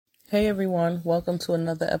Hey everyone, welcome to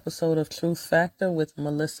another episode of Truth Factor with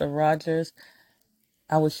Melissa Rogers.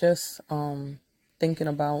 I was just thinking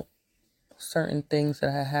about certain things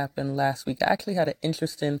that had happened last week. I actually had an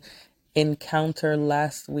interesting encounter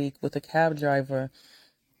last week with a cab driver,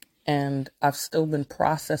 and I've still been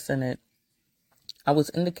processing it. I was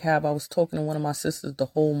in the cab, I was talking to one of my sisters the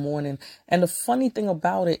whole morning, and the funny thing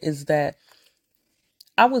about it is that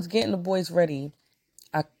I was getting the boys ready.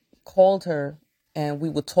 I called her and we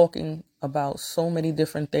were talking about so many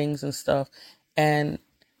different things and stuff. And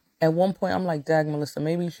at one point, I'm like, Dag, Melissa,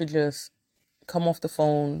 maybe you should just come off the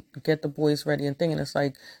phone, get the boys ready and thing. And it's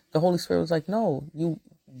like, the Holy Spirit was like, no, you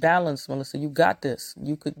balance, Melissa. You got this.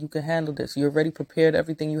 You could handle this. You're already prepared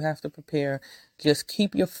everything you have to prepare. Just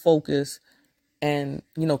keep your focus and,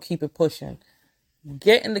 keep it pushing.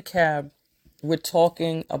 Get in the cab. We're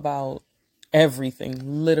talking about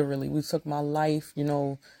everything, literally. We took my life,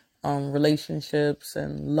 relationships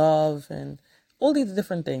and love and all these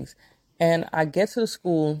different things. And I get to the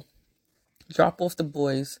school, drop off the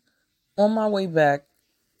boys. On my way back,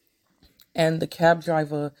 and the cab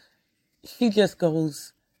driver, she just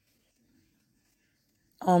goes,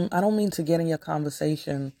 I don't mean to get in your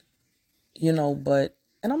conversation, but,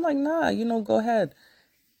 and I'm like, nah, go ahead.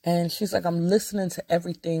 And she's like, I'm listening to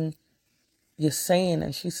everything you're saying.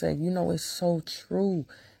 And she said, it's so true.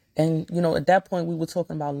 And, at that point we were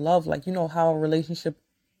talking about love, like, how a relationship,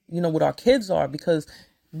 with our kids are, because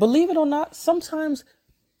believe it or not, sometimes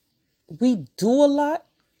we do a lot,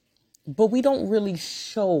 but we don't really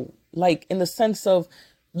show, like, in the sense of,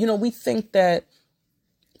 we think that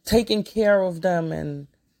taking care of them and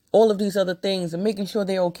all of these other things and making sure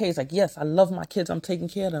they're okay. It's like, yes, I love my kids. I'm taking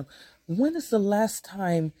care of them. When is the last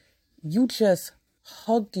time you just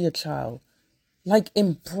hugged your child? Like,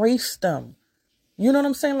 embrace them. You know what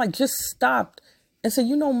I'm saying? Like, just stopped and say,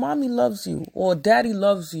 mommy loves you or daddy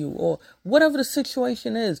loves you or whatever the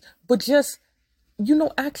situation is. But just,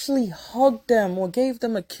 actually hug them or gave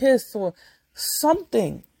them a kiss or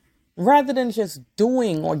something rather than just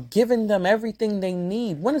doing or giving them everything they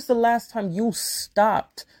need. When is the last time you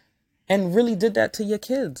stopped and really did that to your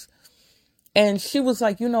kids? And she was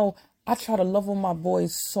like, I try to love on my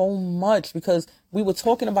boys so much, because we were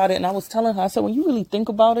talking about it and I was telling her, I said, when you really think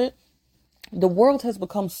about it, the world has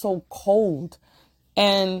become so cold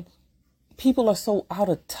and people are so out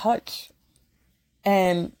of touch.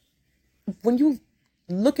 And when you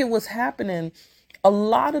look at what's happening, a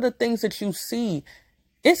lot of the things that you see,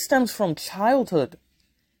 it stems from childhood.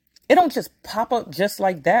 It don't just pop up just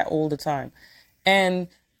like that all the time. And,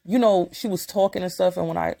 she was talking and stuff. And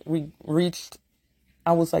when I reached,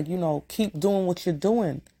 I was like, keep doing what you're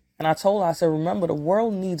doing. And I told her, I said, remember, the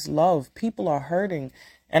world needs love. People are hurting.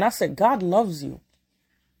 And I said, God loves you.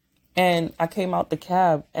 And I came out the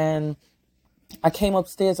cab and I came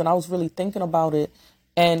upstairs and I was really thinking about it.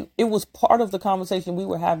 And it was part of the conversation we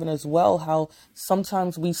were having as well, how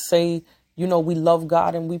sometimes we say, we love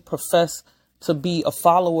God and we profess to be a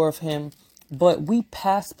follower of him, but we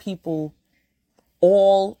pass people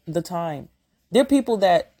all the time. There are people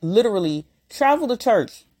that literally travel to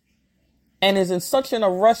church and is in such in a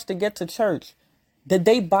rush to get to church that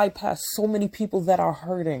they bypass so many people that are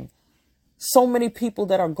hurting, so many people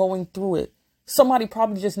that are going through it. Somebody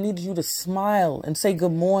probably just needs you to smile and say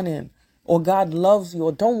good morning, or God loves you,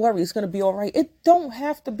 or don't worry, it's going to be all right. It don't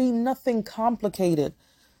have to be nothing complicated.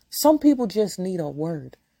 Some people just need a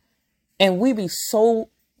word. And we be so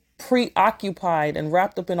preoccupied and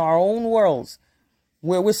wrapped up in our own worlds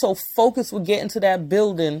where we're so focused with getting to that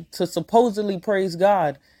building to supposedly praise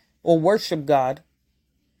God or worship God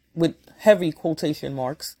with heavy quotation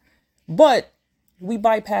marks. But we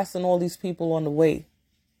bypassing all these people on the way.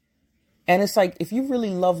 And it's like, if you really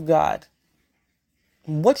love God,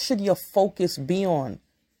 what should your focus be on?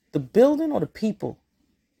 The building or the people?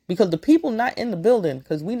 Because the people not in the building,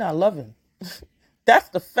 because we not loving. That's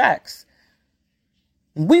the facts.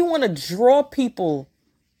 We want to draw people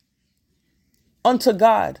unto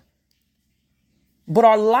God, but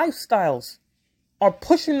our lifestyles are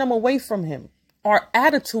pushing them away from him. Our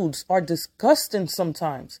attitudes are disgusting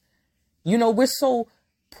sometimes. We're so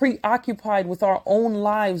preoccupied with our own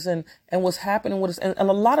lives and what's happening with us. And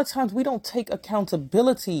a lot of times we don't take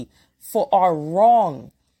accountability for our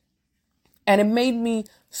wrong. And it made me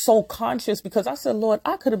so conscious because I said, Lord,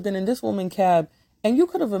 I could have been in this woman's cab and you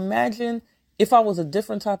could have imagined if I was a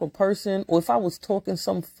different type of person or if I was talking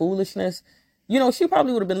some foolishness, she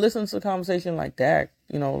probably would have been listening to the conversation like that,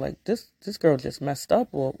 like this girl just messed up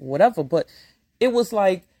or whatever. But it was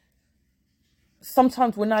like,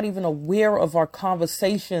 sometimes we're not even aware of our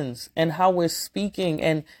conversations and how we're speaking.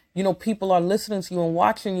 And, people are listening to you and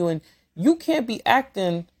watching you, and you can't be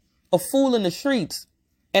acting a fool in the streets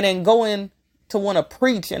and then going to want to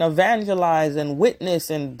preach and evangelize and witness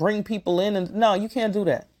and bring people in. And no, you can't do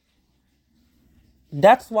that.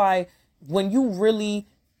 That's why when you really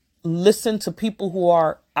listen to people who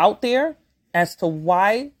are out there as to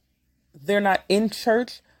why they're not in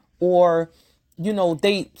church, or,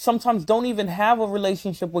 they sometimes don't even have a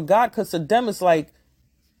relationship with God, because to them it's like,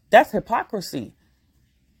 that's hypocrisy.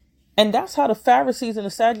 And that's how the Pharisees and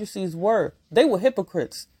the Sadducees were. They were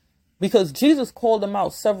hypocrites, because Jesus called them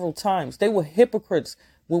out several times. They were hypocrites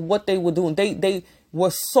with what they were doing. They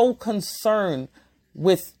were so concerned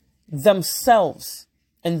with themselves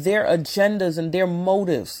and their agendas and their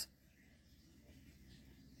motives,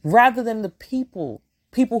 rather than the people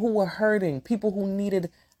who were hurting, people who needed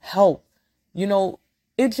help.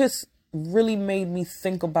 It just really made me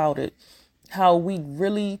think about it, how we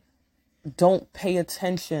really don't pay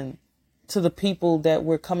attention to the people that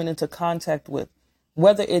we're coming into contact with.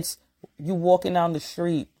 Whether it's you walking down the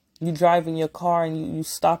street, you driving your car and you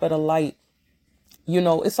stop at a light,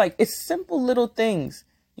 it's like, it's simple little things.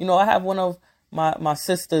 I have one of my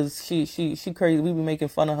sisters, she crazy. We be making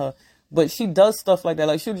fun of her, but she does stuff like that.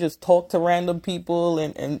 Like, she'll just talk to random people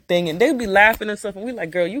and they'd be laughing and stuff. And we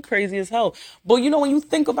like, girl, you crazy as hell. But when you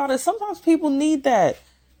think about it, sometimes people need that.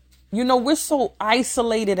 We're so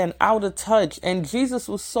isolated and out of touch, and Jesus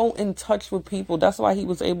was so in touch with people. That's why he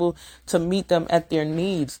was able to meet them at their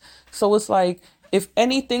needs. So it's like, if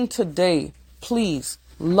anything today, please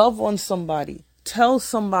love on somebody. Tell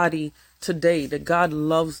somebody today that God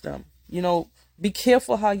loves them. Be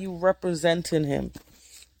careful how you representing him.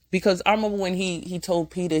 Because I remember when he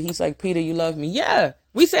told Peter, he's like, Peter, you love me? Yeah.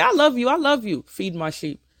 We say, I love you. Feed my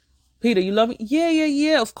sheep. Peter, you love me?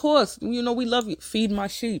 Yeah, of course. We love you. Feed my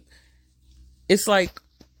sheep. It's like,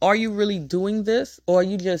 are you really doing this? Or are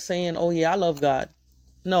you just saying, oh yeah, I love God?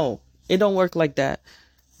 No, it don't work like that.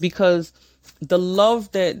 Because the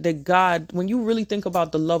love that God, when you really think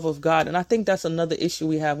about the love of God, and I think that's another issue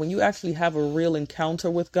we have, when you actually have a real encounter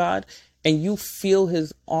with God and you feel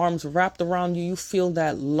his arms wrapped around you, you feel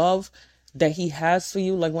that love that he has for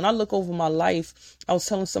you. Like, when I look over my life, I was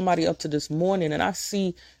telling somebody up to this morning, and I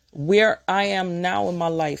see where I am now in my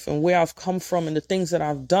life and where I've come from and the things that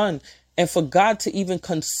I've done. And for God to even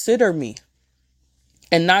consider me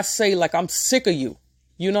and not say, like, I'm sick of you.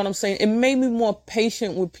 You know what I'm saying? It made me more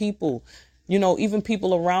patient with people, even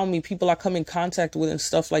people around me, people I come in contact with and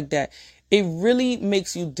stuff like that. It really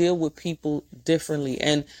makes you deal with people differently.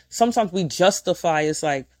 And sometimes we justify, it's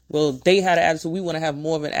like, well, they had an attitude, we want to have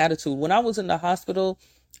more of an attitude. When I was in the hospital,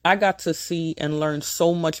 I got to see and learn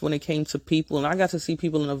so much when it came to people. And I got to see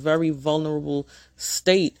people in a very vulnerable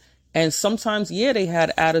state. And sometimes, they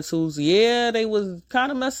had attitudes. They was kind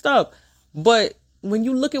of messed up. But when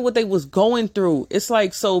you look at what they was going through, it's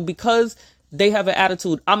like, so because they have an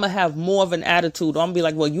attitude, I'm going to have more of an attitude. I'm going to be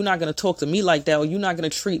like, well, you're not going to talk to me like that, or you're not going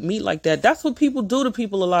to treat me like that. That's what people do to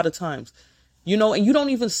people a lot of times, and you don't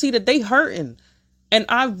even see that they hurting. And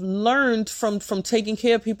I've learned from taking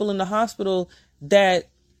care of people in the hospital that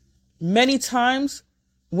many times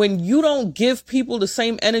when you don't give people the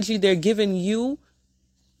same energy they're giving you,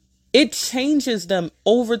 it changes them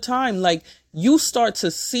over time. Like, you start to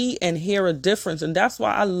see and hear a difference. And that's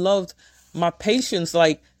why I loved my patients.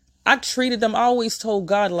 Like, I treated them. I always told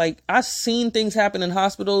God, like, I seen things happen in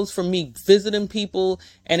hospitals from me visiting people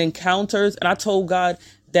and encounters. And I told God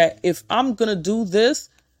that if I'm going to do this,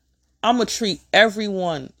 I'm going to treat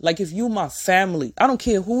everyone like if you my family. I don't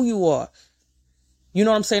care who you are. You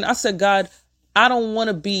know what I'm saying? I said, God, I don't want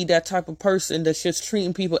to be that type of person that's just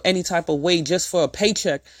treating people any type of way just for a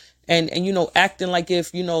paycheck. And acting like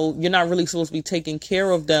if, you're not really supposed to be taking care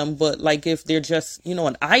of them, but like if they're just,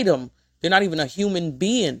 an item, they're not even a human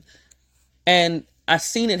being. And I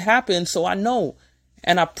seen it happen. So I know.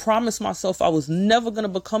 And I promised myself I was never going to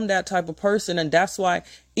become that type of person. And that's why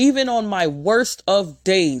even on my worst of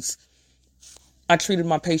days, I treated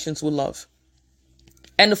my patients with love.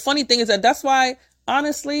 And the funny thing is that's why,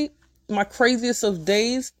 honestly, my craziest of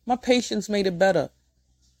days, my patients made it better.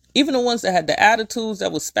 Even the ones that had the attitudes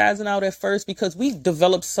that was spazzing out at first, because we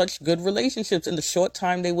developed such good relationships in the short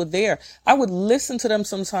time they were there. I would listen to them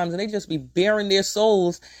sometimes and they just be bearing their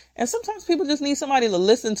souls. And sometimes people just need somebody to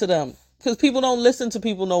listen to them, because people don't listen to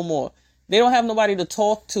people no more. They don't have nobody to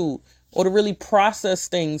talk to or to really process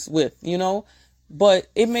things with, but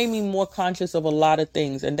it made me more conscious of a lot of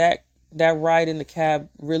things. And that ride in the cab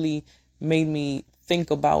really made me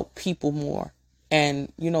think about people more.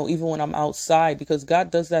 And, even when I'm outside, because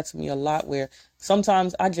God does that to me a lot, where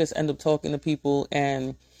sometimes I just end up talking to people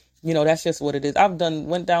and, that's just what it is.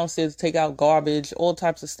 Went downstairs, take out garbage, all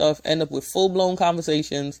types of stuff, end up with full blown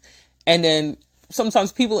conversations. And then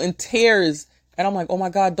sometimes people in tears, and I'm like, oh my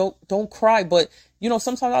God, don't cry. But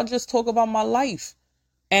sometimes I'll just talk about my life.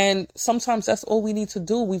 And sometimes that's all we need to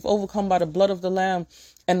do. We've overcome by the blood of the Lamb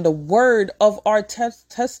and the word of our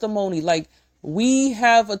testimony. Like, we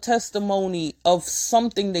have a testimony of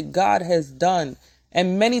something that God has done.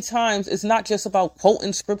 And many times it's not just about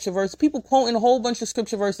quoting scripture verses. People quoting a whole bunch of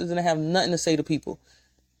scripture verses and they have nothing to say to people.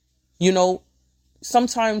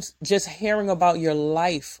 Sometimes just hearing about your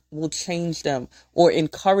life will change them or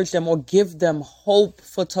encourage them or give them hope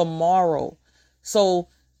for tomorrow. So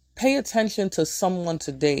pay attention to someone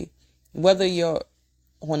today, whether you're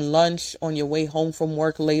on lunch, on your way home from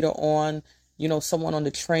work later on, someone on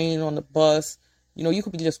the train, on the bus, you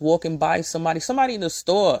could be just walking by somebody in the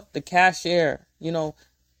store, the cashier,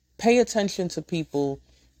 pay attention to people,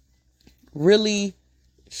 really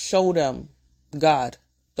show them God.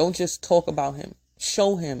 Don't just talk about him,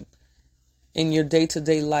 show him in your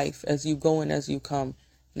day-to-day life as you go and as you come.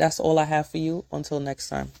 That's all I have for you. Until next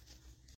time.